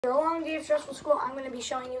For a long day of stressful school, I'm going to be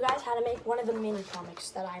showing you guys how to make one of the mini comics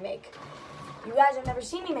that I make. You guys have never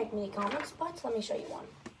seen me make mini comics, but let me show you one.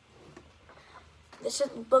 This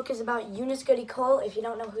book is about Eunice Goody Cole. If you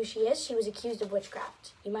don't know who she is, she was accused of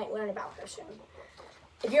witchcraft. You might learn about her soon.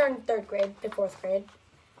 If you're in 3rd grade, to 4th grade.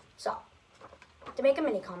 So, to make a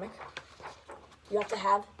mini comic, you have to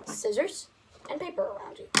have scissors and paper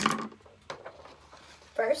around you.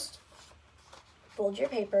 First, fold your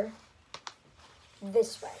paper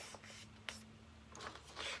this way.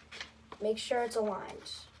 Make sure it's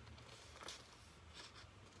aligned.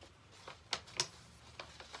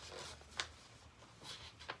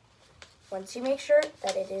 Once you make sure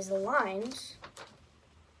that it is aligned,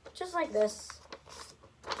 just like this,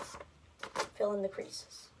 fill in the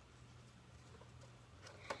creases.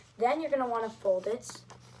 Then you're going to want to fold it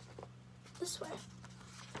this way.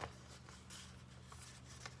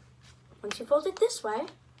 Once you fold it this way,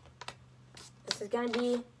 this is going to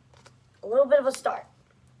be a little bit of a start.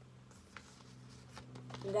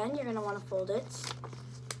 Then you're going to want to fold it.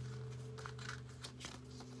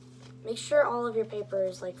 Make sure all of your paper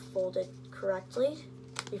is folded correctly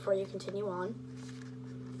before you continue on.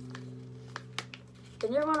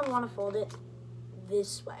 Then you're going to want to fold it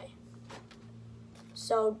this way.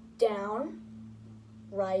 So down,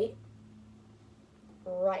 right,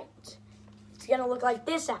 right. It's going to look like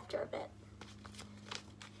this after a bit.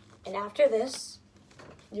 And after this,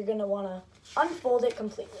 you're going to want to unfold it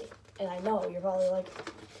completely. And I know you're probably like,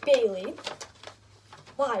 Bailey,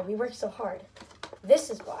 why? We worked so hard.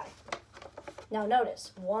 This is why. Now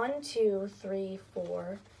notice, 1, 2, 3,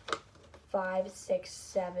 4, 5, 6,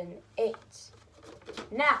 7, 8.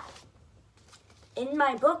 Now, in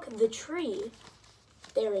my book, The Tree,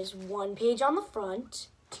 there is 1 page on the front,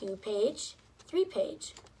 2 page, 3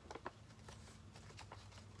 page,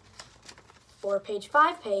 4 page,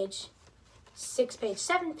 5 page, 6 page,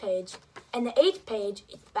 7 page, and the 8th page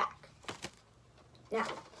is the back. Now,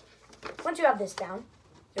 once you have this down,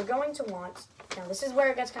 you're going to want, now this is where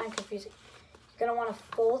it gets kind of confusing. You're going to want to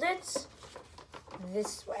fold it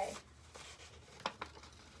this way.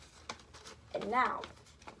 And now,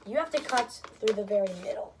 you have to cut through the very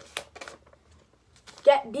middle.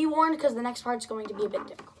 Be warned because the next part's going to be a bit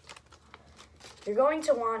difficult. You're going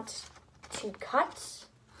to want to cut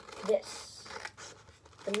this,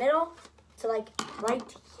 the middle to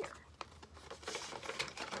right here.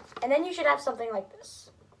 And then you should have something like this.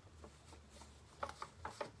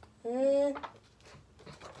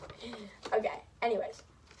 Okay, anyways.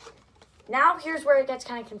 Now here's where it gets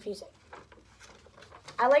kind of confusing.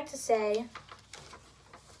 I like to say,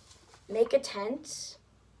 make a tent.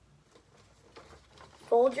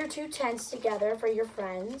 Fold your 2 tents together for your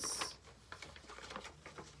friends.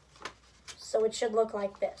 So it should look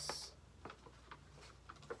like this.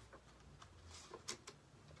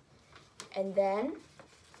 And then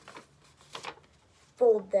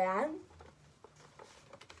fold that.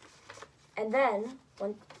 And then,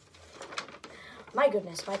 my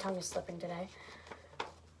goodness, my tongue is slipping today.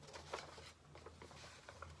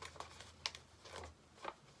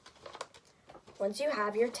 Once you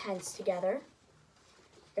have your tents together,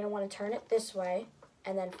 you're going to want to turn it this way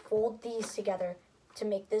and then fold these together to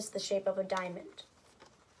make this the shape of a diamond.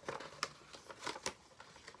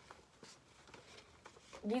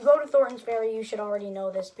 If you go to Thornton's Ferry, you should already know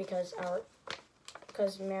this because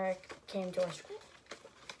Merrick came to our school.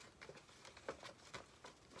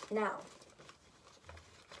 Now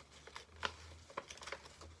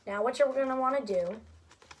what you're going to want to do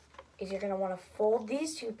is you're going to want to fold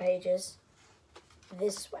these 2 pages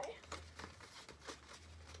this way.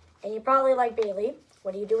 And you're probably like, Bailey,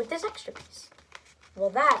 what do you do with this extra piece?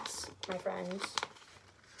 Well, that, my friends,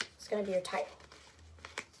 is going to be your title.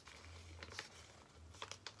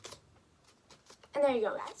 And there you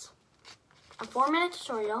go, guys. A 4-minute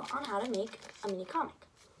tutorial on how to make a mini comic.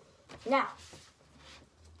 Now,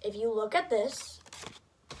 if you look at this,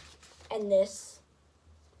 and this,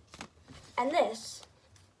 and this,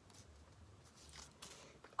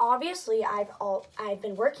 obviously I've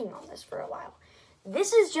been working on this for a while.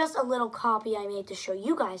 This is just a little copy I made to show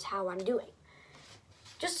you guys how I'm doing.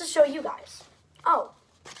 Just to show you guys. Oh,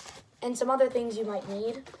 and some other things you might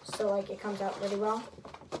need, so it comes out really well.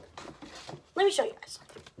 Let me show you guys.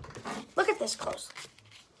 Look at this closely.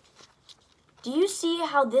 Do you see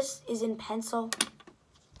how this is in pencil?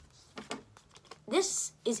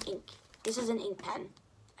 This is ink. This is an ink pen.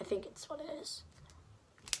 I think it's what it is.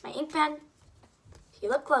 My ink pen, if you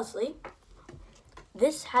look closely,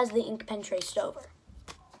 this has the ink pen traced over.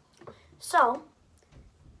 So,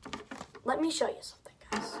 let me show you something,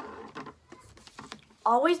 guys.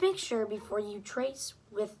 Always make sure before you trace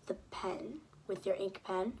with the pen, with your ink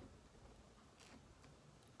pen,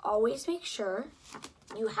 always make sure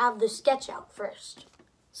you have the sketch out first.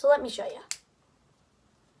 So let me show you.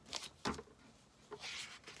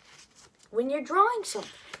 When you're drawing something,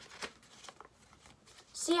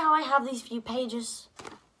 see how I have these few pages?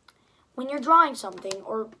 When you're drawing something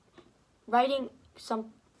or writing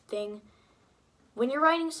something, when you're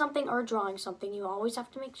writing something or drawing something, you always have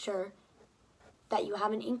to make sure that you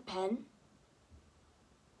have an ink pen,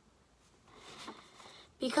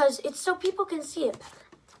 because it's so people can see it better.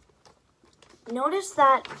 Notice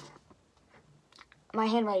that my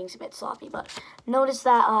handwriting's a bit sloppy, but notice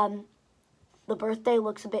that the birthday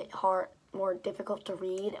looks a bit more difficult to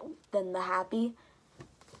read than the happy.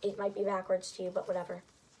 It might be backwards to you, but whatever.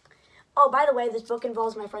 Oh, by the way, this book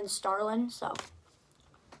involves my friend Starlin, so.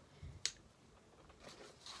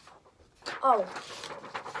 Oh.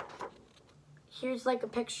 Here's like a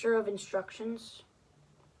picture of instructions.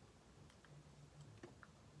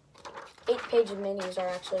 8-page minis are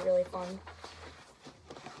actually really fun.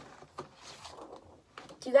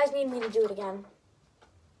 Do you guys need me to do it again?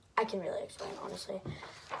 I can really explain, honestly.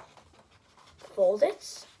 Fold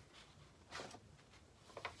it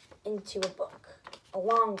into a book. A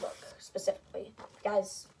long book, specifically. If you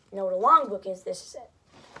guys know what a long book is, this is it.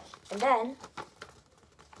 And then,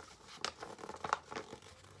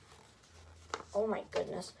 oh my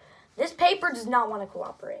goodness. This paper does not want to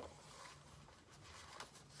cooperate.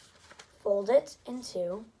 Fold it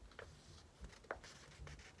into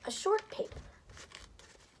a short paper.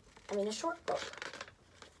 A short book.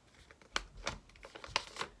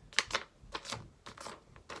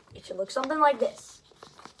 It should look something like this.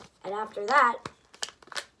 And after that,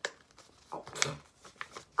 oh,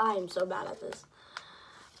 I am so bad at this.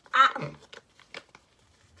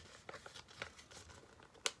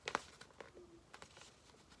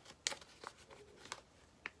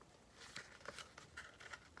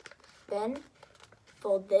 Then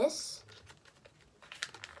fold this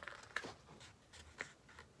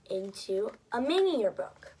into a mini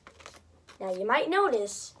yearbook. Now you might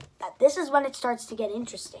notice that this is when it starts to get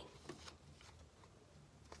interesting.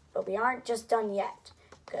 But we aren't just done yet,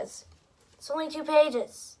 because it's only 2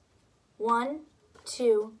 pages. 1,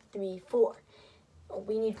 2, 3, 4. But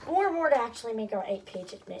we need 4 more to actually make our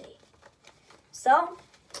 8-page mini. So,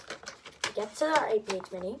 to get to our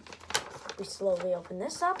 8-page mini, we slowly open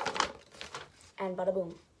this up, and bada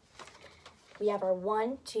boom. We have our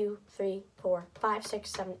 1, 2, 3, 4, 5,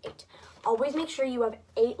 6, 7, 8. Always make sure you have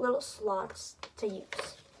 8 little slots to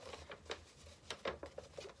use.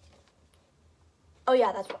 Oh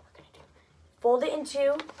yeah, that's what we're gonna do. Fold it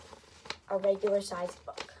into a regular sized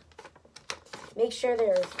book. Make sure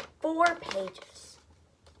there's 4 pages.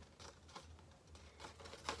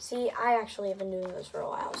 See, I actually have been doing this for a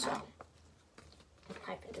while, so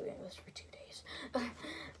I've been doing this for 2 days.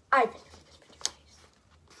 I've been doing this for 2 days.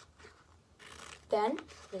 Then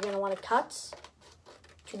you're gonna want to cut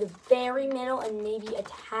to the very middle and maybe a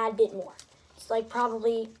tad bit more. It's like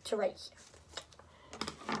probably to right here.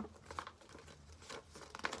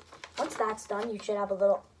 Once that's done, you should have a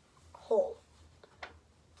little hole.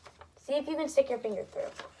 See if you can stick your finger through.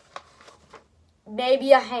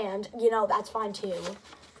 Maybe a hand, that's fine too.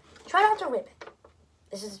 Try not to rip it.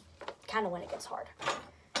 This is kind of when it gets hard.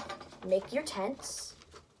 Make your tents.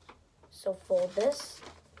 So fold this.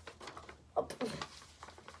 Oh.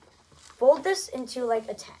 Fold this into like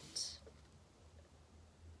a tent.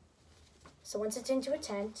 So once it's into a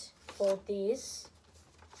tent, fold these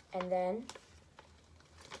and then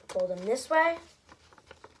fold them this way.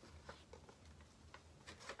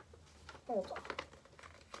 Hold on.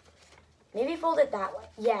 Maybe fold it that way.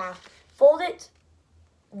 Yeah, fold it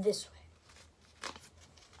this way.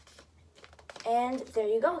 And there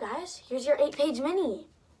you go, guys. Here's your 8-page mini.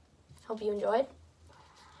 Hope you enjoyed.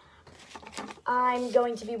 I'm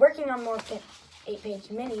going to be working on more 8-page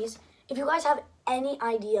minis. If you guys have any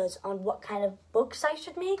ideas on what kind of books I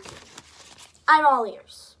should make, I'm all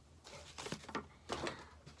ears.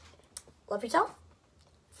 Love yourself.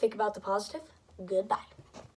 Think about the positive. Goodbye.